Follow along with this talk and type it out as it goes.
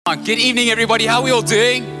Good evening, everybody. How are we all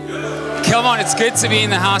doing? Come on, it's good to be in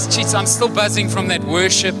the house. Jeez, I'm still buzzing from that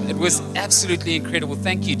worship. It was absolutely incredible.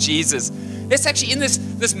 Thank you, Jesus. Let's actually, in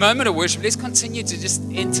this moment of worship, let's continue to just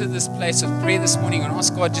enter this place of prayer this morning and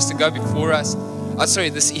ask God just to go before us.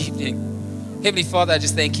 This evening. Heavenly Father, I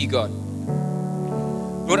just thank you, God.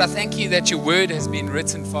 Lord, I thank you that your word has been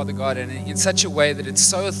written, Father God, and in such a way that it's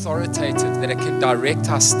so authoritative that it can direct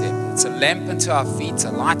our step. It's a lamp unto our feet,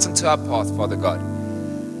 a light unto our path, Father God.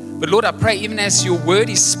 But Lord, I pray even as your word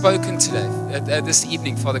is spoken today, this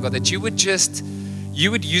evening, Father God, that you would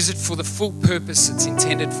use it for the full purpose it's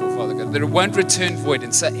intended for, Father God, that it won't return void.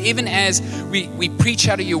 And so even as we preach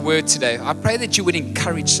out of your word today, I pray that you would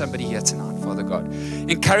encourage somebody here tonight, Father God.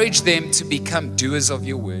 Encourage them to become doers of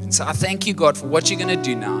your word. And so I thank you, God, for what you're going to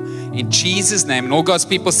do now. In Jesus' name. And all God's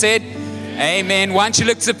people said, amen. Why don't you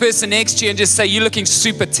look to the person next to you and just say, you're looking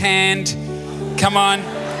super tanned. Come on.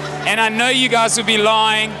 And I know you guys will be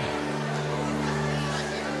lying.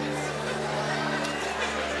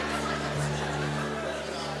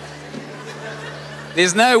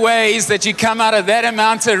 There's no ways that you come out of that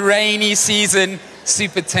amount of rainy season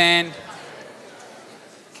super tanned.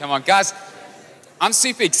 Come on, guys. I'm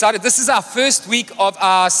super excited. This is our first week of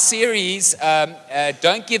our series,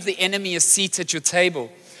 Don't Give the Enemy a Seat at Your Table.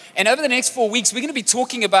 And over the next 4 weeks, we're going to be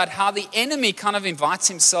talking about how the enemy kind of invites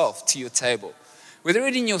himself to your table. Whether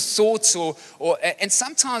it's in your thoughts and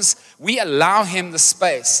sometimes we allow him the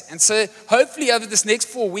space. And so hopefully over this next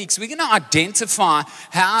 4 weeks, we're going to identify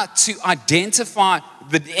how to identify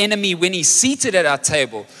the enemy when he's seated at our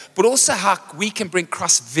table, but also how we can bring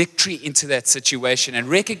cross victory into that situation and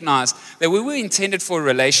recognize that we were intended for a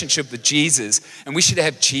relationship with Jesus and we should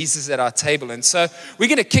have Jesus at our table. And so we're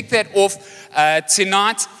going to kick that off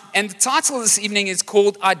tonight. And the title of this evening is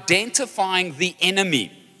called Identifying the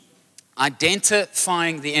Enemy.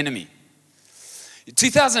 Identifying the enemy. In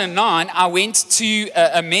 2009, I went to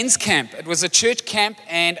a men's camp. It was a church camp,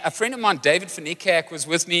 and a friend of mine, David Fanikiak, was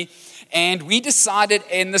with me, and we decided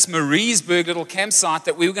in this Mariesburg little campsite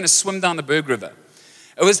that we were going to swim down the Berg River.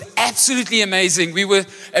 It was absolutely amazing.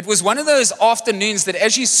 It was one of those afternoons that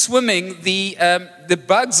as you're swimming, the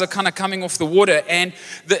bugs are kind of coming off the water and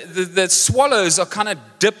the swallows are kind of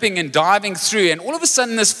dipping and diving through. And all of a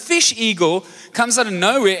sudden, this fish eagle comes out of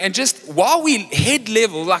nowhere and just while we head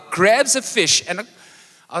level, like grabs a fish. And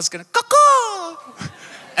I was going, caw.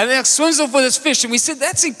 And then it swims off with this fish. And we said,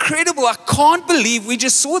 that's incredible. I can't believe we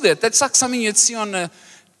just saw that. That's like something you'd see on a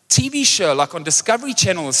TV show, like on Discovery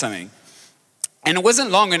Channel or something. And it wasn't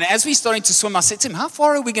long, and as we started to swim, I said to him, how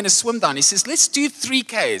far are we going to swim down? He says, let's do 3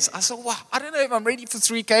 Ks. I said, well, I don't know if I'm ready for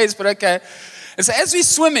 3 Ks, but okay. And so as we're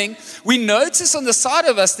swimming, we notice on the side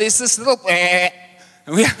of us, there's this little, and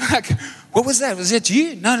we're like, what was that? Was that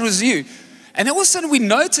you? No, it was you. And all of a sudden we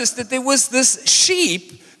noticed that there was this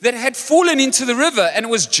sheep that had fallen into the river, and it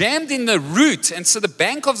was jammed in the root. And so the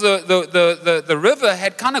bank of the river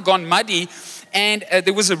had kind of gone muddy, and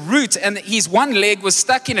there was a root, and his one leg was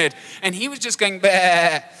stuck in it, and he was just going,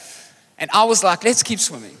 bah. And I was like, let's keep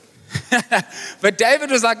swimming. But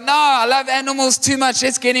David was like, no, I love animals too much,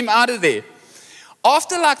 let's get him out of there.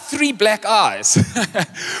 After like 3 black eyes,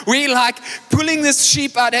 we like pulling this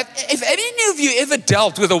sheep out. If any of you ever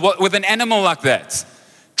dealt with an animal like that,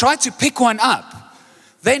 try to pick one up,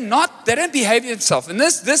 they don't behave themselves. And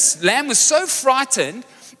this lamb was so frightened,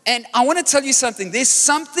 and I want to tell you something, there's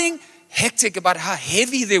something hectic about how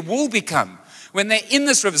heavy their wool become when they're in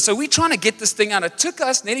this river. So we're trying to get this thing out. It took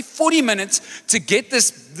us nearly 40 minutes to get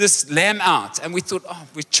this lamb out. And we thought, oh,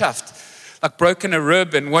 we're chuffed, like broken a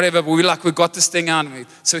rib and whatever. But we're like, we got this thing out.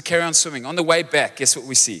 So we carry on swimming. On the way back, guess what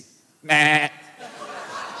we see? Nah.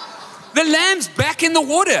 The lamb's back in the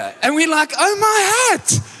water. And we're like, oh my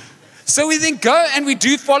hat. So we then go and we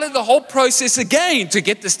do follow the whole process again to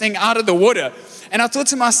get this thing out of the water. And I thought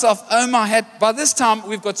to myself, oh my hat, by this time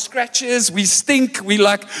we've got scratches, we stink,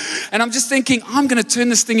 and I'm just thinking, I'm going to turn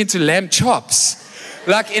this thing into lamb chops,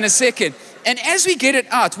 like in a second. And as we get it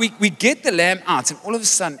out, we get the lamb out, and all of a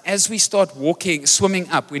sudden, as we start swimming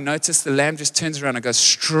up, we notice the lamb just turns around and goes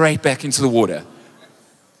straight back into the water.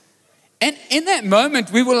 And in that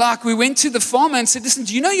moment, we went to the farmer and said, listen,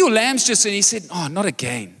 do you know your lamb's just, and he said, oh, not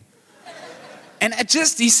again. And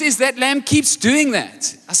he says, that lamb keeps doing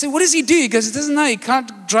that. I said, what does he do? He goes, he doesn't know. He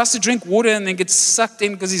tries to drink water and then gets sucked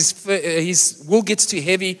in because his wool gets too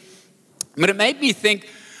heavy. But it made me think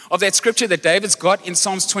of that scripture that David's got in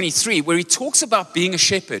Psalms 23, where he talks about being a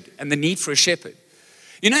shepherd and the need for a shepherd.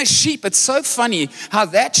 You know, sheep, it's so funny how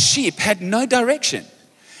that sheep had no direction.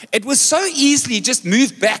 It was so easily just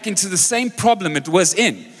moved back into the same problem it was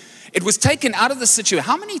in. It was taken out of the situation.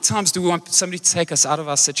 How many times do we want somebody to take us out of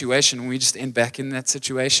our situation and we just end back in that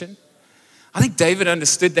situation? I think David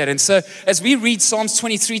understood that. And so as we read Psalms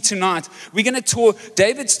 23 tonight, we're going to talk,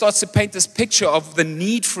 David starts to paint this picture of the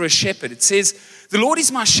need for a shepherd. It says, "The Lord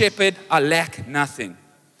is my shepherd, I lack nothing.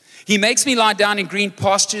 He makes me lie down in green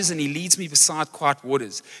pastures and he leads me beside quiet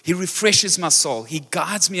waters. He refreshes my soul. He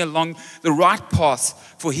guides me along the right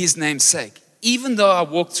path for his name's sake. Even though I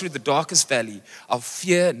walk through the darkest valley, I'll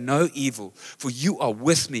fear no evil, for you are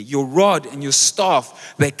with me. Your rod and your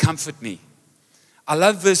staff, they comfort me." I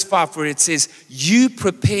love verse 5 where it says, "You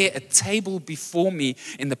prepare a table before me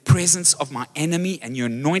in the presence of my enemy, and you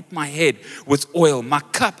anoint my head with oil. My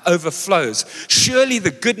cup overflows. Surely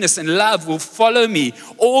the goodness and love will follow me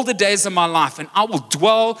all the days of my life, and I will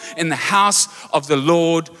dwell in the house of the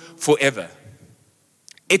Lord forever."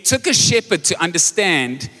 It took a shepherd to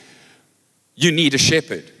understand you need a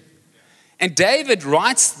shepherd. And David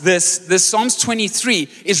writes this Psalms 23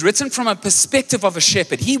 is written from a perspective of a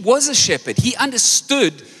shepherd. He was a shepherd. He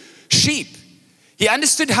understood sheep. He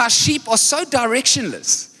understood how sheep are so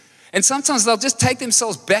directionless. And sometimes they'll just take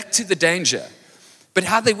themselves back to the danger. But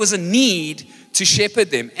how there was a need to shepherd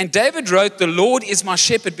them. And David wrote, "The Lord is my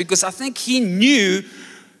shepherd," because I think he knew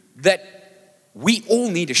that we all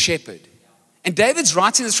need a shepherd. And David's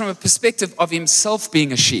writing this from a perspective of himself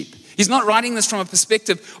being a sheep. He's not writing this from a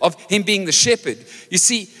perspective of him being the shepherd. You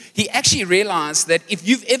see, he actually realized that if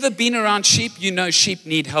you've ever been around sheep, you know sheep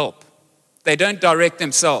need help. They don't direct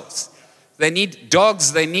themselves. They need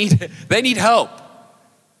dogs, they need help.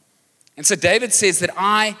 And so David says that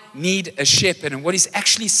I need a shepherd. And what he's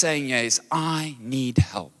actually saying here is, I need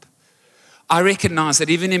help. I recognize that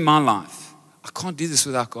even in my life, I can't do this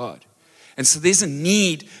without God. And so there's a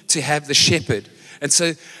need to have the shepherd. And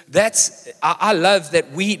so I love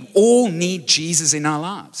that we all need Jesus in our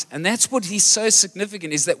lives. And that's what is so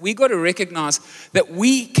significant, is that we got to recognize that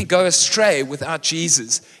we can go astray without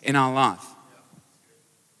Jesus in our life.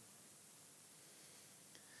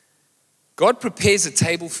 God prepares a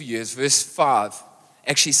table for you, as verse 5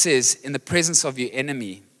 actually says, in the presence of your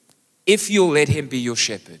enemy, if you'll let him be your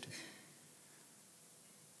shepherd.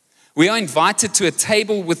 We are invited to a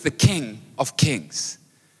table with the King of Kings.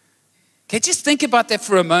 Okay, just think about that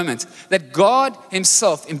for a moment, that God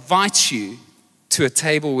himself invites you to a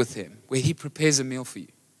table with him where he prepares a meal for you.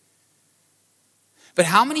 But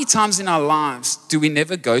how many times in our lives do we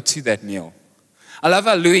never go to that meal? I love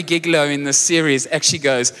how Louis Giglow in this series actually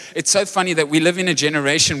goes, it's so funny that we live in a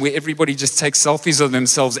generation where everybody just takes selfies of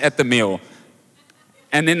themselves at the meal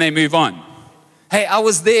and then they move on. Hey, I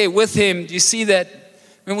was there with him. Do you see that?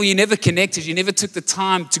 Remember, you never connected. You never took the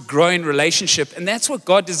time to grow in relationship. And that's what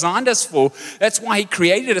God designed us for. That's why he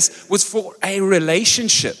created us, was for a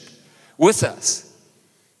relationship with us.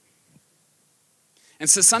 And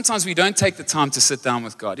so sometimes we don't take the time to sit down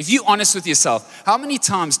with God. If you're honest with yourself, how many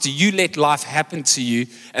times do you let life happen to you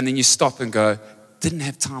and then you stop and go, didn't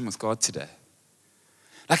have time with God today?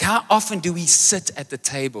 Like, how often do we sit at the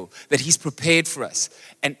table that he's prepared for us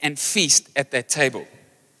and feast at that table?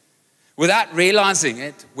 Without realizing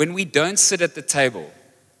it, when we don't sit at the table,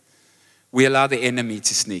 we allow the enemy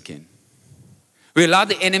to sneak in. We allow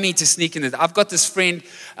the enemy to sneak in. I've got this friend,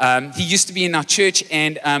 he used to be in our church,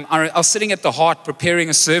 and I was sitting at the Heart preparing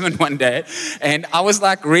a sermon one day, and I was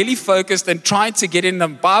like really focused and trying to get in. The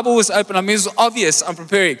Bible was open. I mean, it was obvious I'm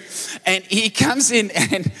preparing. And he comes in,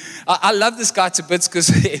 and I love this guy to bits,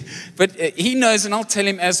 but he knows, and I'll tell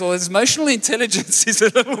him as well, his emotional intelligence is a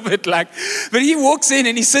little bit like, but he walks in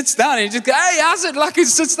and he sits down and he just goes, hey, how's it? Like, he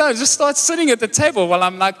sits down and just starts sitting at the table while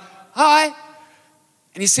I'm like, hi.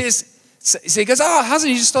 And he says, so he goes, oh, how's it?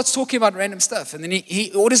 He just starts talking about random stuff. And then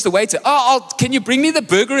he orders the waiter, can you bring me the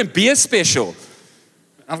burger and beer special?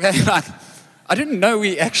 I'm going like, I didn't know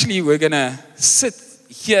we actually were going to sit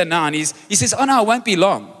here now. And he says, oh, no, it won't be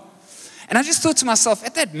long. And I just thought to myself,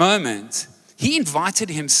 at that moment, he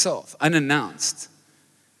invited himself unannounced.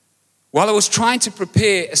 While I was trying to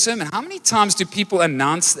prepare a sermon, how many times do people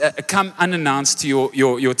come unannounced to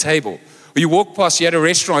your table? Or you walk past, you're at a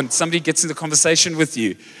restaurant, somebody gets in the conversation with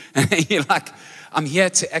you, and you're like, I'm here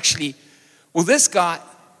to actually, well, this guy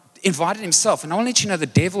invited himself, and I want to let you know the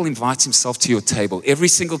devil invites himself to your table every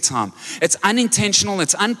single time. It's unintentional,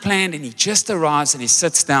 it's unplanned, and he just arrives and he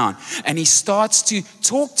sits down, and he starts to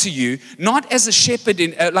talk to you, not as a shepherd,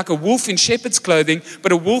 like a wolf in shepherd's clothing,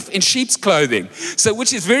 but a wolf in sheep's clothing. So,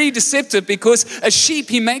 which is very deceptive, because a sheep,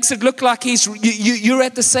 he makes it look like you're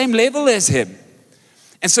at the same level as him.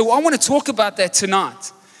 And so I want to talk about that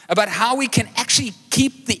tonight, about how we can actually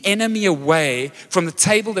keep the enemy away from the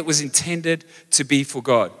table that was intended to be for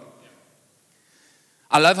God.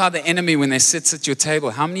 I love how the enemy, when they sit at your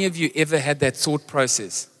table, how many of you ever had that thought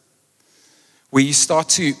process where you start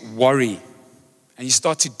to worry and you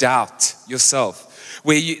start to doubt yourself,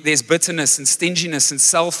 where there's bitterness and stinginess and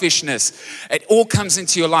selfishness. It all comes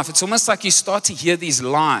into your life. It's almost like you start to hear these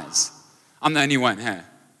lies. I'm the only one here.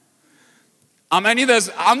 I'm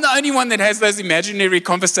the only one that has those imaginary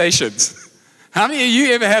conversations. How many of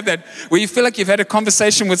you ever have that where you feel like you've had a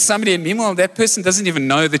conversation with somebody and meanwhile that person doesn't even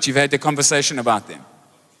know that you've had the conversation about them?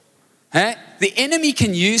 Hey? The enemy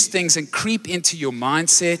can use things and creep into your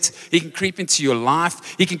mindset. He can creep into your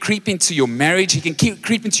life. He can creep into your marriage. He can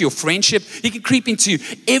creep into your friendship. He can creep into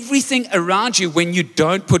everything around you when you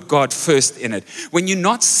don't put God first in it. When you're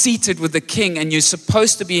not seated with the King and you're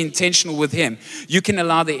supposed to be intentional with Him, you can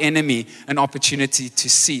allow the enemy an opportunity to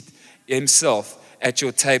seat himself at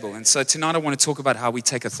your table. And so tonight I want to talk about how we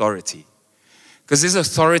take authority. Because there's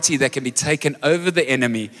authority that can be taken over the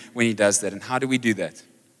enemy when he does that. And how do we do that?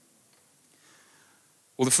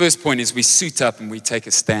 Well, the first point is we suit up and we take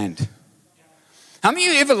a stand. How many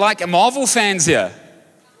of you ever like Marvel fans here?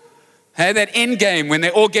 Hey, that end game when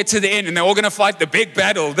they all get to the end and they're all going to fight the big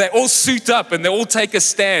battle. They all suit up and they all take a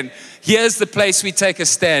stand. Here's the place we take a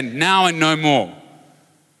stand, now and no more.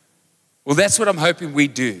 Well, that's what I'm hoping we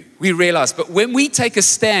do. We realize, but when we take a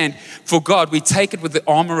stand for God, we take it with the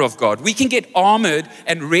armor of God. We can get armored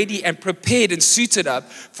and ready and prepared and suited up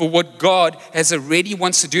for what God has already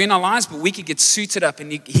wants to do in our lives, but we can get suited up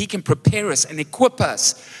and He can prepare us and equip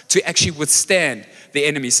us to actually withstand the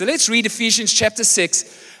enemy. So let's read Ephesians chapter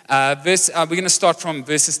 6, we're going to start from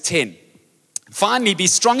verses 10. Finally, be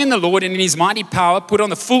strong in the Lord and in His mighty power. Put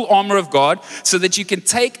on the full armor of God so that you can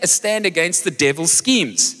take a stand against the devil's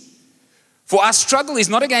schemes. For our struggle is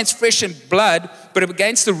not against flesh and blood, but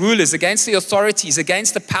against the rulers, against the authorities,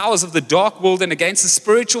 against the powers of the dark world, and against the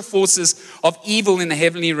spiritual forces of evil in the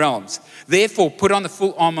heavenly realms. Therefore, put on the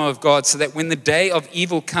full armor of God so that when the day of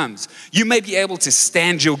evil comes, you may be able to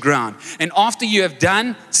stand your ground. And after you have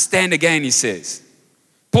done, stand again, he says.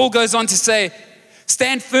 Paul goes on to say,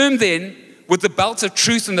 stand firm then, with the belt of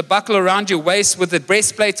truth and the buckle around your waist, with the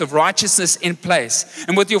breastplate of righteousness in place,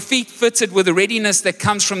 and with your feet fitted with the readiness that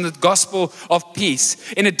comes from the gospel of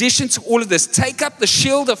peace. In addition to all of this, take up the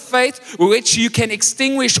shield of faith with which you can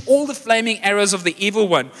extinguish all the flaming arrows of the evil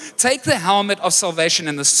one. Take the helmet of salvation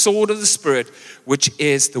and the sword of the Spirit, which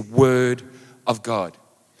is the word of God.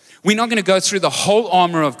 We're not going to go through the whole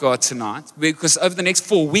armor of God tonight, because over the next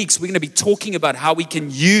 4 weeks, we're going to be talking about how we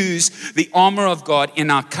can use the armor of God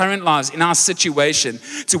in our current lives, in our situation,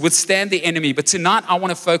 to withstand the enemy. But tonight, I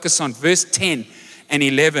want to focus on verse 10 and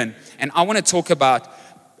 11. And I want to talk about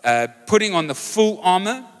putting on the full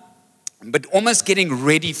armor, but almost getting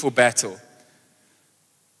ready for battle.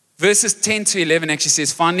 Verses 10 to 11 actually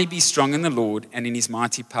says, finally be strong in the Lord and in His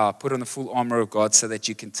mighty power. Put on the full armor of God so that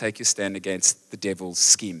you can take your stand against the devil's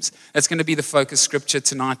schemes. That's going to be the focus scripture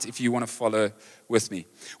tonight if you want to follow with me.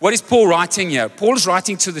 What is Paul writing here? Paul is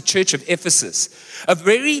writing to the church of Ephesus, a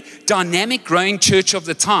very dynamic, growing church of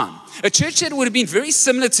the time. A church that would have been very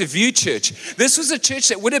similar to View Church. This was a church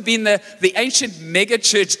that would have been the ancient mega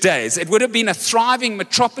church days. It would have been a thriving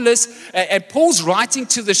metropolis. And Paul's writing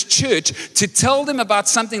to this church to tell them about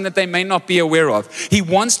something that they may not be aware of. He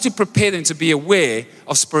wants to prepare them to be aware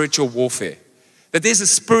of spiritual warfare. That there's a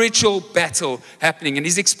spiritual battle happening. And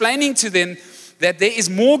he's explaining to them that there is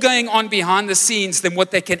more going on behind the scenes than what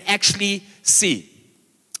they can actually see.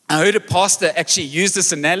 I heard a pastor actually use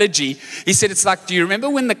this analogy. He said, it's like, do you remember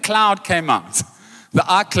when the cloud came out? The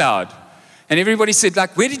iCloud. And everybody said,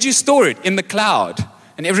 like, where did you store it? In the cloud.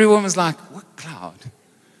 And everyone was like, what cloud?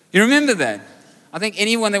 You remember that? I think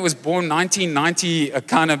anyone that was born 1990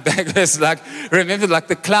 kind of back was like, remember like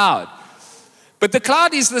the cloud. But the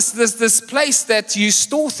cloud is this place that you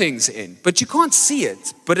store things in, but you can't see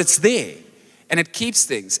it, but it's there. And it keeps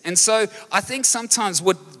things. And so I think sometimes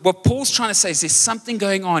what Paul's trying to say is there's something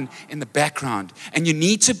going on in the background. And you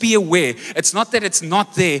need to be aware. It's not that it's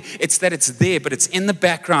not there. It's that it's there, but it's in the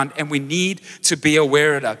background. And we need to be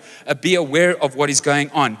aware of what is going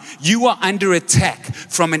on. You are under attack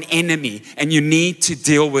from an enemy. And you need to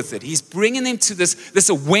deal with it. He's bringing them to this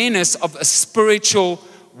awareness of a spiritual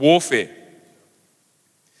warfare.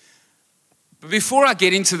 But before I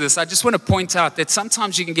get into this, I just want to point out that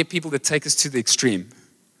sometimes you can get people that take us to the extreme.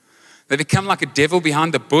 They become like a devil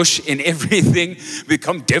behind the bush in everything,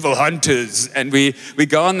 become devil hunters, and we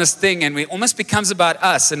go on this thing and it almost becomes about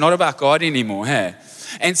us and not about God anymore. Hey?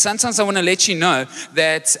 And sometimes I want to let you know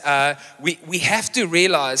that we have to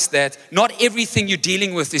realize that not everything you're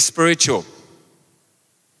dealing with is spiritual.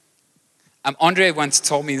 Andre once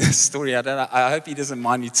told me this story. I hope he doesn't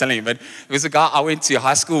mind me telling him, but it was a guy I went to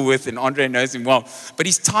high school with, and Andre knows him well. But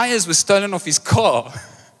his tires were stolen off his car.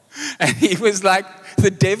 And he was like,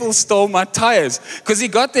 the devil stole my tires. Because he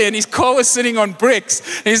got there and his car was sitting on bricks.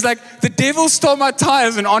 And he's like, the devil stole my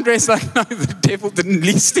tires. And Andre's like, no, the devil didn't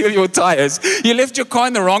steal your tires. You left your car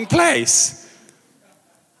in the wrong place.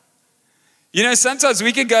 You know, sometimes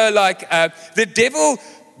we can go like, the devil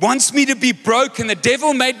wants me to be broke, and the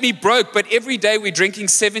devil made me broke, but every day we're drinking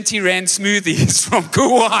 70 Rand smoothies from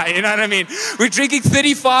Kauai, you know what I mean? We're drinking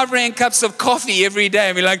 35 Rand cups of coffee every day,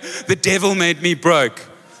 and we're like, the devil made me broke.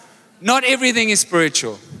 Not everything is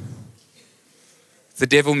spiritual. The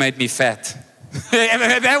devil made me fat. Ever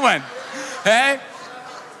heard that one? Hey?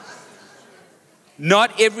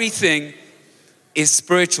 Not everything is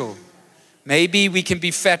spiritual. Maybe we can be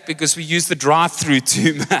fat because we use the drive-through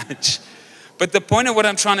too much. But the point of what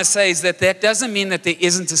I'm trying to say is that doesn't mean that there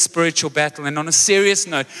isn't a spiritual battle. And on a serious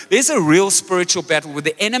note, there's a real spiritual battle where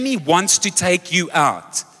the enemy wants to take you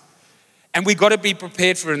out. And we got to be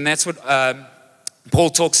prepared for it, and that's what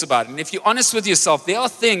Paul talks about. And if you're honest with yourself, there are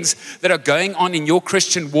things that are going on in your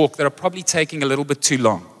Christian walk that are probably taking a little bit too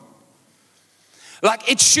long. Like,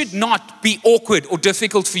 it should not be awkward or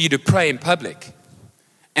difficult for you to pray in public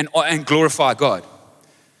and glorify God.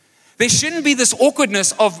 There shouldn't be this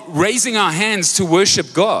awkwardness of raising our hands to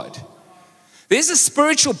worship God. There's a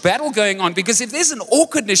spiritual battle going on, because if there's an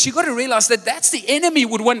awkwardness, you've got to realize that that's the enemy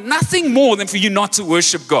would want nothing more than for you not to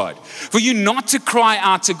worship God, for you not to cry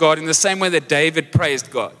out to God in the same way that David praised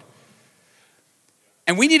God.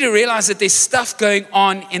 And we need to realize that there's stuff going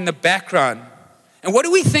on in the background. And what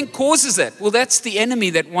do we think causes that? Well, that's the enemy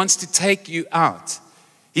that wants to take you out.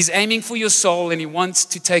 He's aiming for your soul, and he wants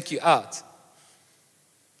to take you out.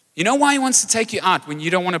 You know why he wants to take you out when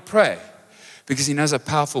you don't want to pray? Because he knows how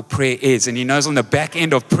powerful prayer is, and he knows on the back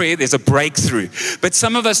end of prayer there's a breakthrough. But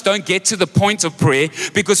some of us don't get to the point of prayer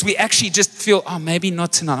because we actually just feel, oh, maybe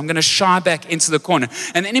not tonight. I'm going to shy back into the corner.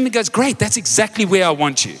 And the enemy goes, great, that's exactly where I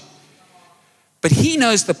want you. But he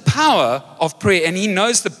knows the power of prayer, and he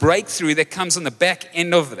knows the breakthrough that comes on the back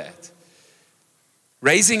end of that.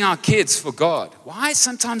 Raising our kids for God. Why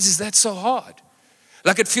sometimes is that so hard?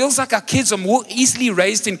 Like, it feels like our kids are more easily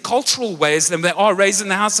raised in cultural ways than they are raised in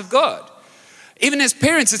the house of God. Even as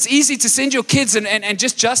parents, it's easy to send your kids and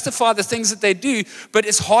just justify the things that they do, but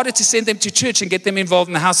it's harder to send them to church and get them involved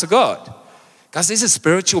in the house of God. Guys, there's a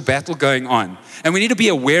spiritual battle going on, and we need to be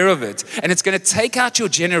aware of it. And it's going to take out your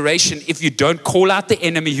generation if you don't call out the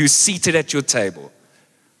enemy who's seated at your table.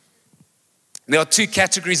 There are two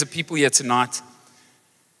categories of people here tonight,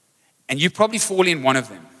 and you probably fall in one of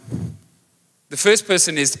them. The first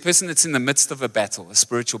person is the person that's in the midst of a battle, a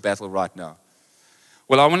spiritual battle right now.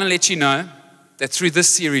 Well, I want to let you know that through this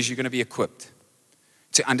series, you're going to be equipped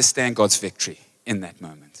to understand God's victory in that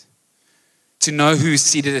moment. To know who's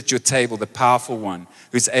seated at your table, the powerful one,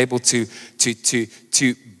 who's able to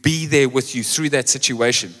be there with you through that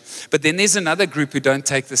situation. But then there's another group who don't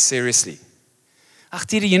take this seriously.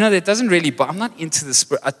 Tiri, you know, that doesn't really, I'm not into the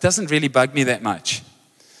spirit, it doesn't really bug me that much.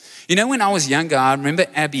 You know, when I was younger, I remember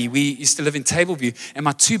Abby, we used to live in Tableview, and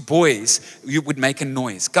my two boys would make a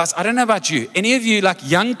noise. Guys, I don't know about you. Any of you, like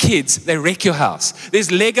young kids, they wreck your house.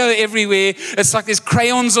 There's Lego everywhere. It's like there's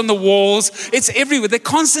crayons on the walls. It's everywhere. They're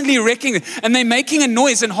constantly wrecking it, and they're making a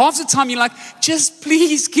noise. And half the time you're like, just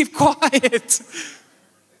please keep quiet.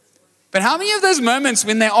 But how many of those moments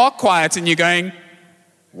when they are quiet and you're going,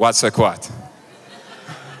 what's so quiet?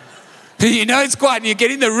 You know it's quiet, and you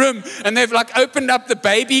get in the room and they've like opened up the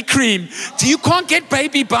baby cream. You can't get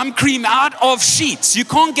baby bum cream out of sheets. You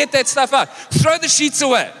can't get that stuff out. Throw the sheets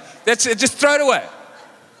away. That's it, just throw it away.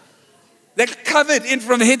 They're covered in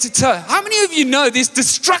from head to toe. How many of you know there's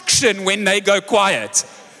destruction when they go quiet?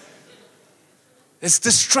 There's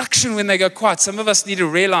destruction when they go quiet. Some of us need to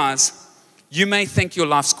realize you may think your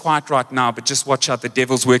life's quiet right now, but just watch out. The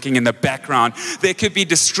devil's working in the background. There could be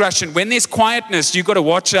destruction. When there's quietness, you've got to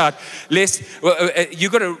watch out.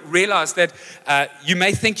 You've got to realize that you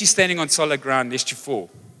may think you're standing on solid ground, lest you fall.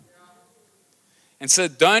 And so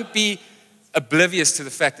don't be oblivious to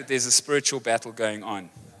the fact that there's a spiritual battle going on.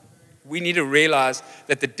 We need to realize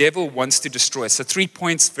that the devil wants to destroy us. So 3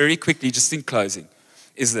 points very quickly, just in closing,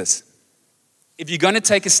 is this. If you're going to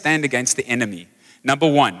take a stand against the enemy,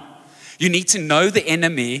 number one, you need to know the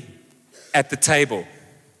enemy at the table.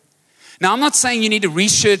 Now, I'm not saying you need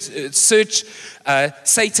to search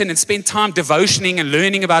Satan and spend time devotioning and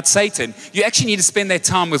learning about Satan. You actually need to spend that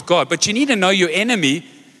time with God. But you need to know your enemy.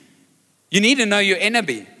 You need to know your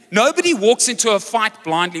enemy. Nobody walks into a fight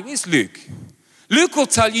blindly. Where's Luke? Luke will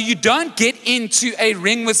tell you, you don't get into a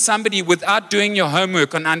ring with somebody without doing your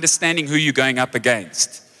homework on understanding who you're going up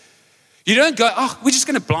against. You don't go, oh, we're just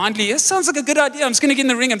going to blindly, it sounds like a good idea, I'm just going to get in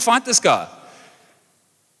the ring and fight this guy.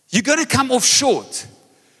 You're going to come off short.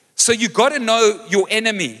 So you got to know your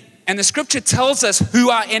enemy. And the scripture tells us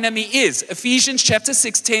who our enemy is. Ephesians chapter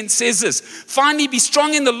 6:10 says this, finally be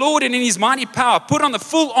strong in the Lord and in his mighty power. Put on the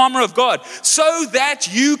full armor of God so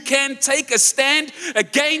that you can take a stand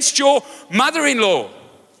against your mother-in-law.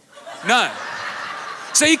 No.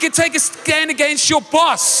 So you can take a stand against your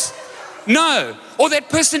boss. No. Or that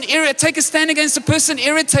person, take a stand against the person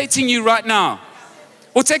irritating you right now.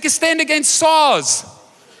 Or take a stand against SARS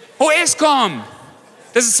or ESCOM.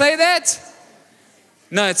 Does it say that?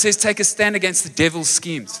 No, it says take a stand against the devil's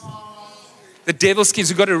schemes. The devil's schemes.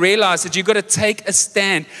 We've got to realize that you've got to take a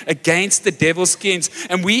stand against the devil's schemes.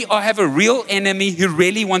 And we have a real enemy who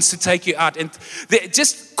really wants to take you out. And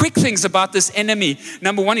just quick things about this enemy.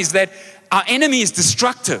 Number one is that our enemy is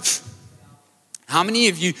destructive. How many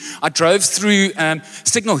of you, I drove through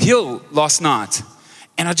Signal Hill last night,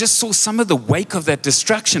 and I just saw some of the wake of that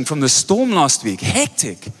destruction from the storm last week.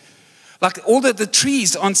 Hectic. Like all the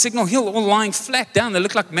trees on Signal Hill all lying flat down. They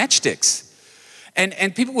look like matchsticks.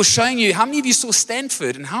 And people were showing you, how many of you saw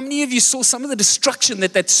Stanford? And how many of you saw some of the destruction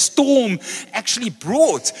that storm actually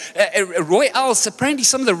brought? Royals, apparently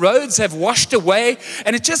some of the roads have washed away.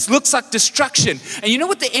 And it just looks like destruction. And you know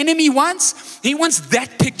what the enemy wants? He wants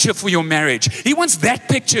that picture for your marriage. He wants that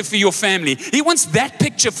picture for your family. He wants that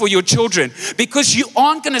picture for your children. Because you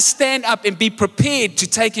aren't going to stand up and be prepared to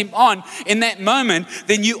take him on in that moment.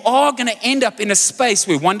 Then you are going to end up in a space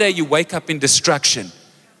where one day you wake up in destruction.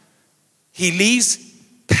 He leaves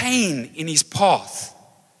pain in his path.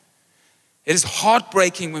 It is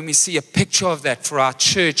heartbreaking when we see a picture of that for our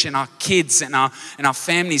church and our kids and our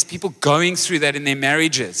families, people going through that in their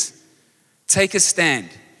marriages. Take a stand.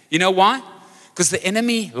 You know why? Because the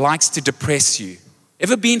enemy likes to depress you.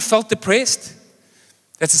 Ever felt depressed?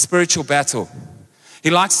 That's a spiritual battle. He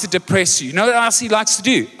likes to depress you. You know what else he likes to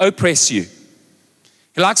do? Oppress you.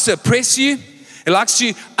 He likes to oppress you. He likes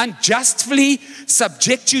to unjustly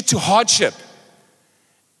subject you to hardship.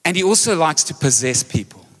 And he also likes to possess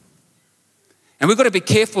people. And we've got to be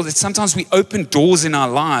careful that sometimes we open doors in our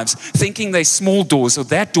lives thinking they're small doors, or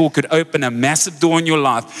that door could open a massive door in your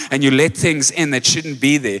life, and you let things in that shouldn't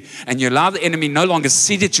be there. And you allow the enemy no longer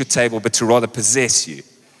sit at your table, but to rather possess you.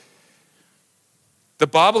 The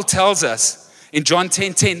Bible tells us in John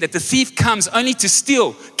 10:10 that the thief comes only to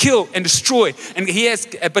steal, kill, and destroy.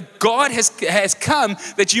 But God has come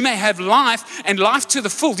that you may have life, and life to the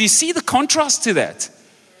full. Do you see the contrast to that?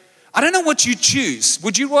 I don't know what you choose.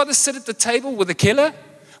 Would you rather sit at the table with a killer,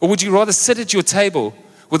 or would you rather sit at your table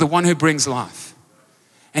with the one who brings life?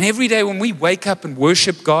 And every day when we wake up and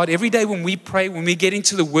worship God, every day when we pray, when we get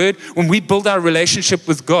into the Word, when we build our relationship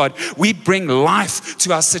with God, we bring life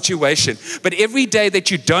to our situation. But every day that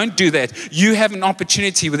you don't do that, you have an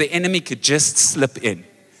opportunity where the enemy could just slip in,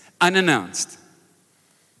 unannounced.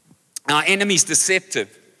 Our enemy's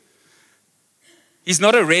deceptive. He's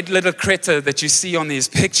not a red little critter that you see on these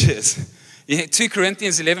pictures. 2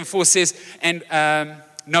 Corinthians 11:4 says, and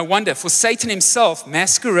no wonder, for Satan himself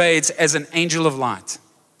masquerades as an angel of light.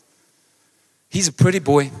 He's a pretty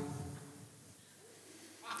boy.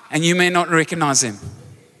 And you may not recognize him.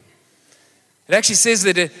 It actually says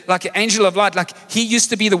that like an angel of light, like he used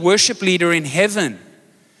to be the worship leader in heaven.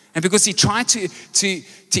 And because he tried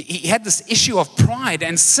he had this issue of pride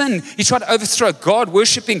and sin. He tried to overthrow God,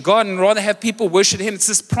 worshiping God, and rather have people worship him. It's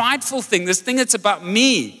this prideful thing, this thing that's about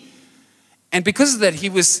me. And because of that, he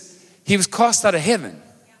was cast out of heaven.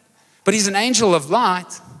 But he's an angel of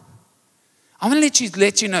light. I want to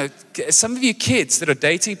let you know, some of you kids that are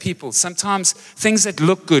dating people, sometimes things that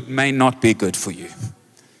look good may not be good for you.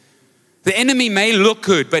 The enemy may look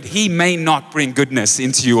good, but he may not bring goodness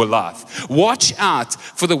into your life. Watch out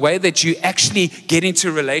for the way that you actually get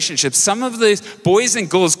into relationships. Some of the boys and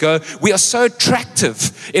girls go, we are so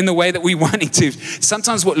attractive in the way that we want it to.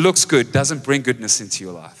 Sometimes what looks good doesn't bring goodness into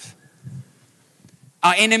your life.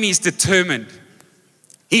 Our enemy is determined.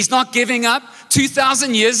 He's not giving up.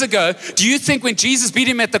 2,000 years ago, do you think when Jesus beat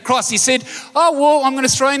him at the cross, he said, oh, well, I'm going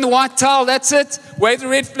to throw in the white towel, that's it. Wave the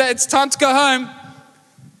red flag, it's time to go home.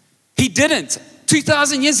 He didn't.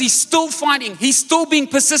 2,000 years, he's still fighting. He's still being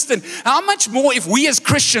persistent. How much more if we as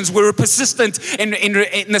Christians were persistent in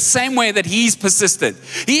the same way that he's persistent?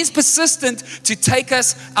 He is persistent to take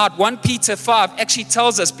us out. 1 Peter 5 actually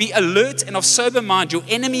tells us, be alert and of sober mind. Your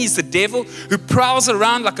enemy is the devil who prowls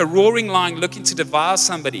around like a roaring lion looking to devour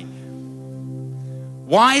somebody.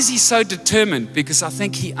 Why is he so determined? Because I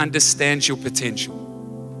think he understands your potential.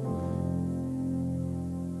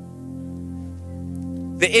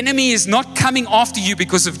 The enemy is not coming after you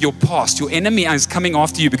because of your past. Your enemy is coming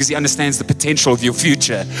after you because he understands the potential of your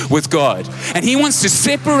future with God. And he wants to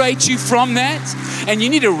separate you from that. And you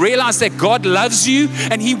need to realize that God loves you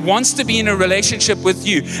and he wants to be in a relationship with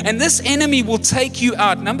you. And this enemy will take you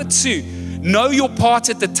out. Number 2, know your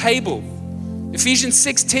part at the table. Ephesians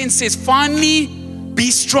 6:10 says, finally,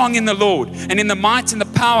 be strong in the Lord and in the might and the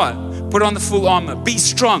power. Put on the full armor. Be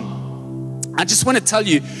strong. I just want to tell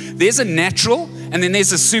you, there's a natural and then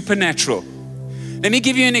there's a supernatural. Let me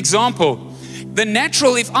give you an example. The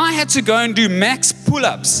natural, if I had to go and do max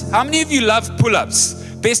pull-ups, how many of you love pull-ups?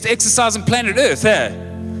 Best exercise on planet Earth, eh?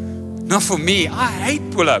 Not for me. I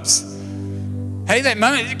hate pull-ups. Hey, that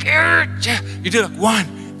moment, you do like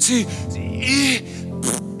 1, 2, 3,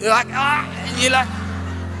 like, and you're like,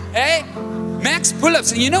 hey, max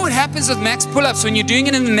pull-ups. And you know what happens with max pull-ups when you're doing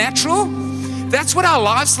it in the natural? That's what our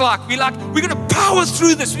life's like. We're going to power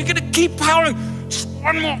through this. We're going to keep powering. Just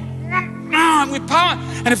one more. And we power.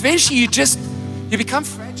 And eventually you become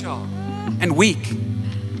fragile and weak.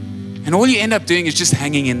 And all you end up doing is just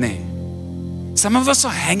hanging in there. Some of us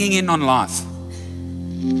are hanging in on life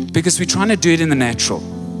because we're trying to do it in the natural.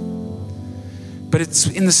 But it's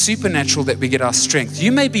in the supernatural that we get our strength.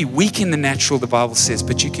 You may be weak in the natural, the Bible says,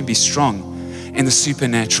 but you can be strong in the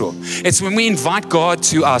supernatural. It's when we invite God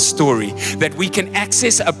to our story that we can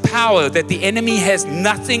access a power that the enemy has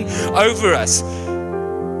nothing over us.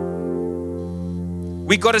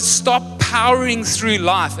 We got to stop powering through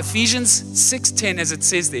life. Ephesians 6:10, as it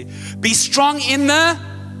says there, be strong in the...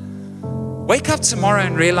 Wake up tomorrow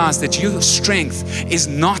and realize that your strength is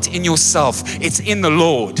not in yourself, it's in the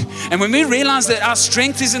Lord. And when we realize that our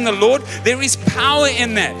strength is in the Lord, there is power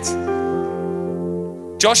in that.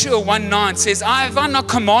 Joshua 1:9 says, have I not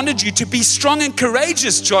commanded you to be strong and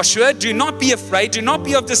courageous, Joshua? Do not be afraid, do not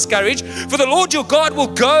be of discouraged, for the Lord your God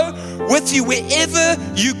will go with you wherever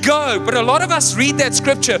you go. But a lot of us read that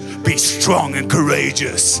scripture, be strong and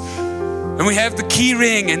courageous. And we have the key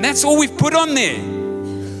ring, and that's all we've put on there.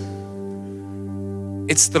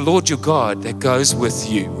 It's the Lord your God that goes with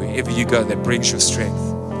you wherever you go, that brings your strength,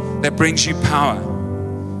 that brings you power.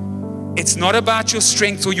 It's not about your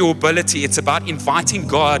strength or your ability. It's about inviting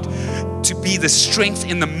God to be the strength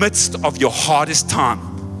in the midst of your hardest time.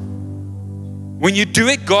 When you do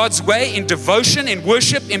it God's way, in devotion, in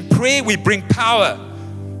worship, in prayer, we bring power.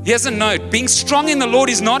 Here's a note. Being strong in the Lord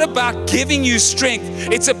is not about giving you strength.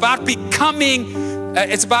 It's about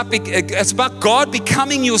it's about God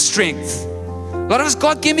becoming your strength. A lot of us,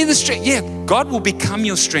 God, give me the strength. Yeah, God will become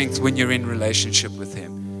your strength when you're in relationship with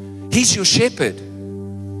Him. He's your shepherd.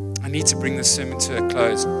 I need to bring this sermon to a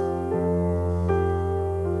close.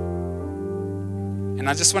 And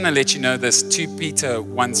I just want to let you know this, 2 Peter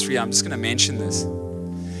 1:3, I'm just going to mention this.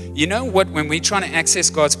 You know what, when we're trying to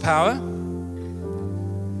access God's power,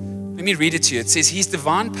 let me read it to you. It says, His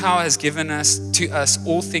divine power has given to us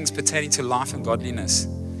all things pertaining to life and godliness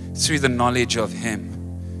through the knowledge of Him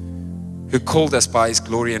who called us by His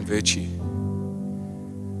glory and virtue.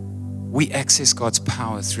 We access God's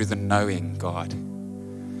power through the knowing God.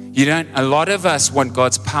 A lot of us want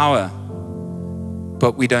God's power,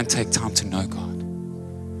 but we don't take time to know God.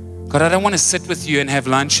 God, I don't want to sit with you and have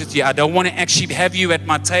lunch with you. I don't want to actually have you at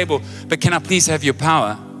my table, but can I please have your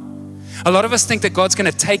power? A lot of us think that God's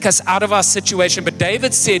going to take us out of our situation, but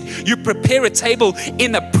David said, you prepare a table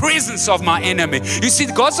in the presence of my enemy. You see,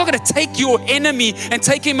 God's not going to take your enemy and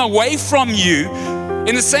take him away from you.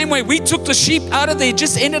 In the same way we took the sheep out of there, it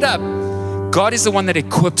just ended up. God is the one that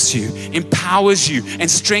equips you, empowers you,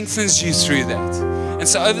 and strengthens you through that. And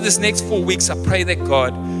so over this next 4 weeks, I pray that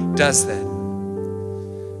God does that.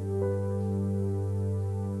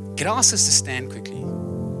 Can I ask us to stand quickly?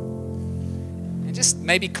 And just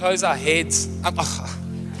maybe close our heads.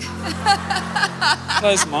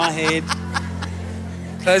 Close my head.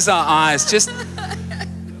 Close our eyes. Just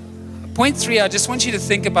point 3, I just want you to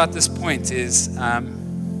think about this point is,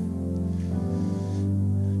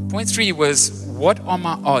 point 3 was, what are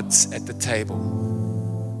my odds at the table?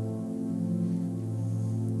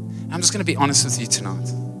 I'm just going to be honest with you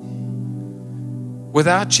tonight.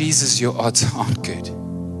 Without Jesus, your odds aren't good.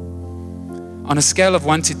 On a scale of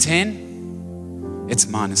 1 to 10, it's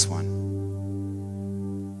 -1.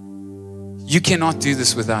 You cannot do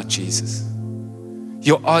this without Jesus.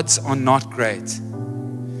 Your odds are not great.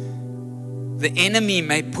 The enemy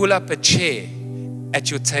may pull up a chair at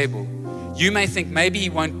your table. You may think, maybe he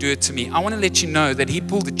won't do it to me. I want to let you know that he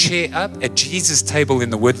pulled a chair up at Jesus' table in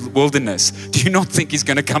the wilderness. Do you not think he's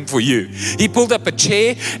going to come for you? He pulled up a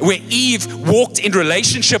chair where Eve walked in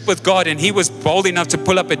relationship with God, and he was bold enough to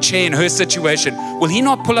pull up a chair in her situation. Will he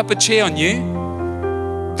not pull up a chair on you?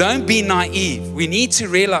 Don't be naive. We need to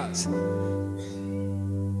realize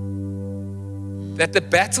that the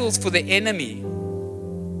battles for the enemy,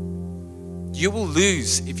 you will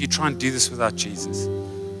lose if you try and do this without Jesus.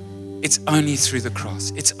 It's only through the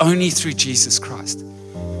cross. It's only through Jesus Christ.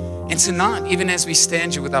 And tonight, even as we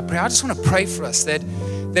stand here with our prayer, I just want to pray for us that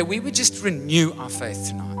we would just renew our faith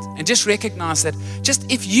tonight and just recognize that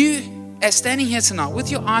just if you are standing here tonight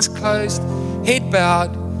with your eyes closed, head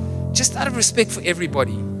bowed, just out of respect for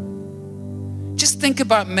everybody, just think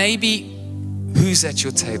about maybe who's at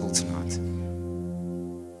your table tonight.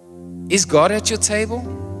 Is God at your table?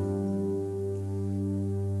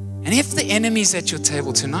 And if the enemy's at your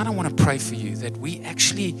table tonight, I want to pray for you that we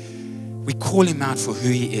call him out for who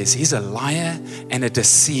he is. He's a liar and a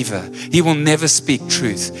deceiver. He will never speak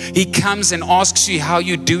truth. He comes and asks you how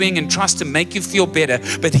you're doing and tries to make you feel better,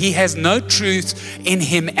 but he has no truth in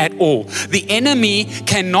him at all. The enemy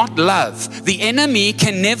cannot love. The enemy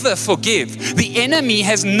can never forgive. The enemy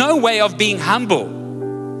has no way of being humble.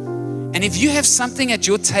 And if you have something at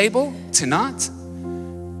your table tonight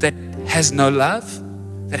that has no love,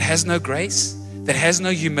 that has no grace, that has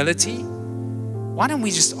no humility, why don't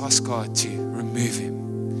we just ask God to remove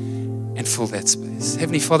him and fill that space?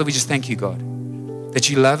 Heavenly Father, we just thank you, God, that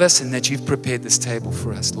you love us and that you've prepared this table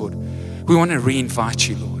for us, Lord. We want to re-invite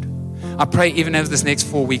you, Lord. I pray even over this next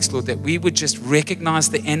 4 weeks, Lord, that we would just recognize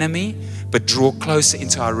the enemy, but draw closer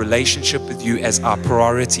into our relationship with you as our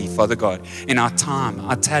priority, Father God, in our time,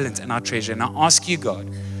 our talent, and our treasure. And I ask you, God,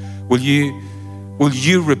 will you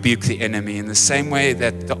rebuke the enemy in the same way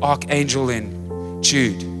that the archangel in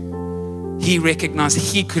Jude, he recognized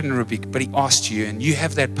he couldn't rebuke, but he asked you, and you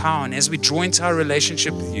have that power. And as we draw into our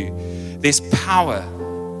relationship with you, there's power.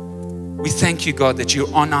 We thank you, God, that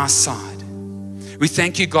you're on our side. We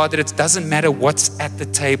thank you, God, that it doesn't matter what's at the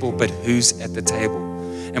table, but who's at the table.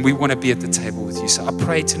 And we want to be at the table with you. So I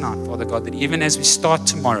pray tonight, Father God, that even as we start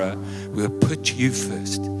tomorrow, we'll put you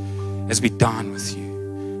first as we dine with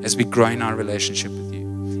you, as we grow in our relationship with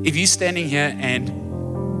you. If you're standing here and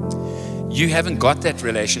you haven't got that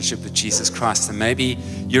relationship with Jesus Christ, and maybe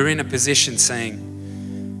you're in a position saying,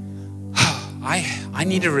 I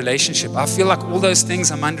need a relationship. I feel like all those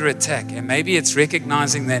things I'm under attack. And maybe it's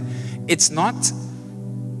recognizing that it's not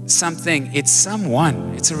something, it's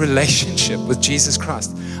someone. It's a relationship with Jesus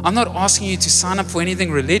Christ. I'm not asking you to sign up for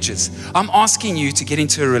anything religious. I'm asking you to get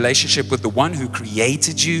into a relationship with the one who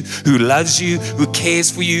created you, who loves you, who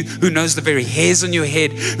cares for you, who knows the very hairs on your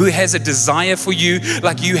head, who has a desire for you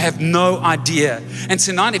like you have no idea. And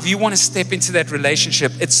tonight, if you want to step into that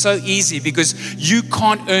relationship, it's so easy because you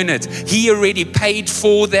can't earn it. He already paid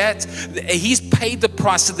for that. He's paid the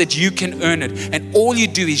price so that you can earn it. And all you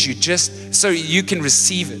do is so you can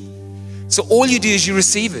receive it. So all you do is you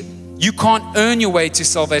receive it. You can't earn your way to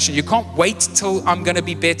salvation. You can't wait till I'm going to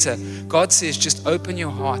be better. God says, just open your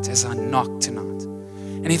heart as I knock tonight.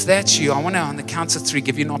 And if that's you, I want to, on the count of 3,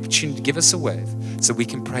 give you an opportunity to give us a wave so we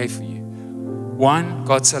can pray for you. 1,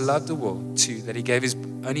 God so loved the world. 2, that he gave his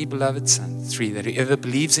only beloved son. 3, that whoever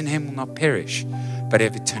believes in him will not perish, but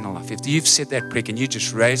have eternal life. If you've said that prayer, can you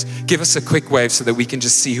just raise, give us a quick wave so that we can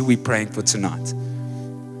just see who we're praying for tonight.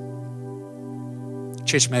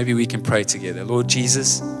 Church, maybe we can pray together. Lord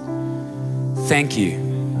Jesus, thank you.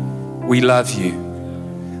 We love you.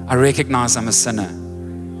 I recognize I'm a sinner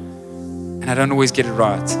and I don't always get it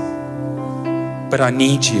right, but I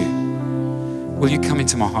need you. Will you come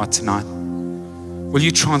into my heart tonight? Will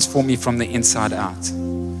you transform me from the inside out?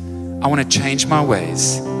 I want to change my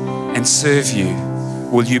ways and serve you.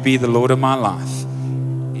 Will you be the Lord of my life?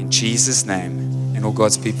 In Jesus' name. And all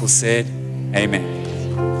God's people said, amen.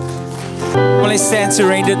 Well, let's stand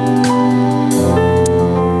surrendered.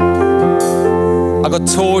 I got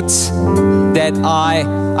taught that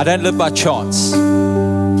I don't live by chance.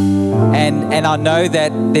 And I know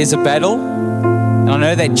that there's a battle. And I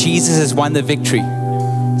know that Jesus has won the victory.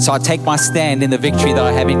 So I take my stand in the victory that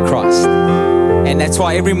I have in Christ. And that's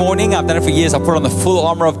why every morning, I've done it for years, I put on the full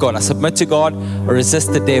armor of God. I submit to God, I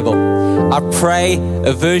resist the devil. I pray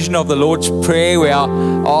a version of the Lord's Prayer where I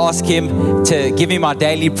ask him to give me my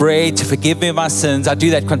daily bread, to forgive me my sins. I do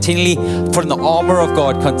that continually, put on the armor of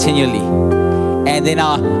God continually. And then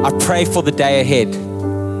I pray for the day ahead.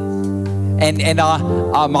 And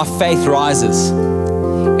my faith rises.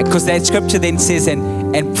 Because that scripture then says,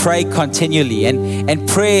 and pray continually. And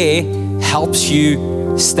prayer helps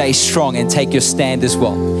you stay strong and take your stand as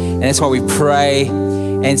well. And that's why we pray.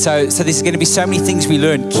 And so there's going to be so many things we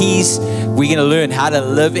learn. Keys, we're going to learn how to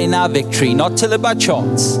live in our victory, not to live by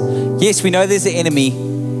chance. Yes, we know there's an enemy,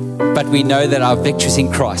 but we know that our victory is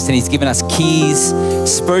in Christ. And he's given us keys,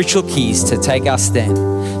 spiritual keys to take our stand.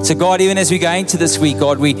 So God, even as we go into this week,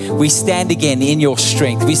 God, we stand again in your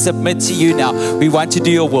strength. We submit to you now. We want to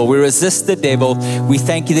do your will. We resist the devil. We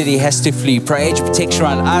thank you that he has to flee. Pray hedge protection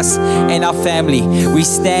around us and our family. We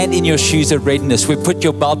stand in your shoes of readiness. We put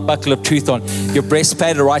your belt buckle of truth on, your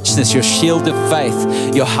breastplate of righteousness, your shield of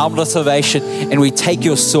faith, your helmet of salvation, and we take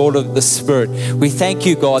your sword of the Spirit. We thank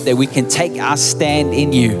you, God, that we can take our stand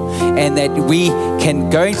in you and that we can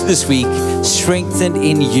go into this week strengthened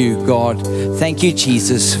in you, God. Thank you,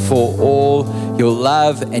 Jesus, for all your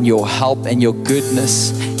love and your help and your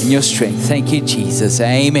goodness and your strength. Thank you, Jesus.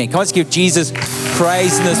 Amen. Come on, let's give Jesus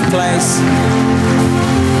praise in this place.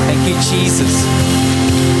 Thank you, Jesus.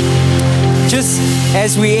 Just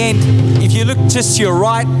as we end, if you look just to your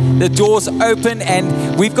right, the door's open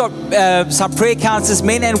and we've got some prayer counselors,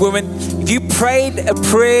 men and women. If you prayed a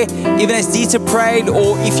prayer, even as Dieter prayed,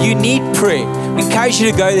 or if you need prayer, we encourage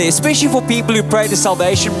you to go there, especially for people who prayed a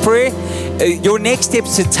salvation prayer. Your next step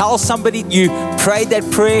is to tell somebody you prayed that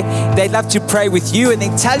prayer. They'd love to pray with you and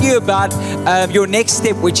then tell you about your next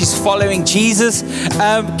step, which is following Jesus.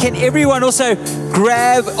 Can everyone also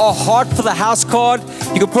grab a Heart for the House card?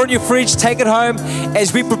 You can put it on your fridge, take it home.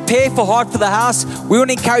 As we prepare for Heart for the House, we want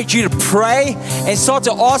to encourage you to pray and start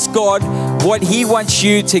to ask God what He wants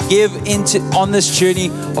you to give into on this journey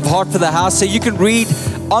of Heart for the House. So you can read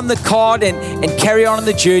on the card and carry on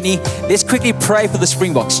the journey. Let's quickly pray for the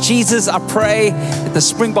Springboks. Jesus, I pray that the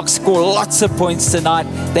Springboks score lots of points tonight.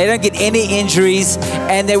 They don't get any injuries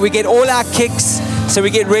and that we get all our kicks so we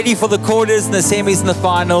get ready for the quarters and the semis and the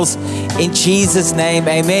finals. In Jesus' name,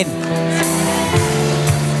 amen.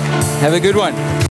 Have a good one.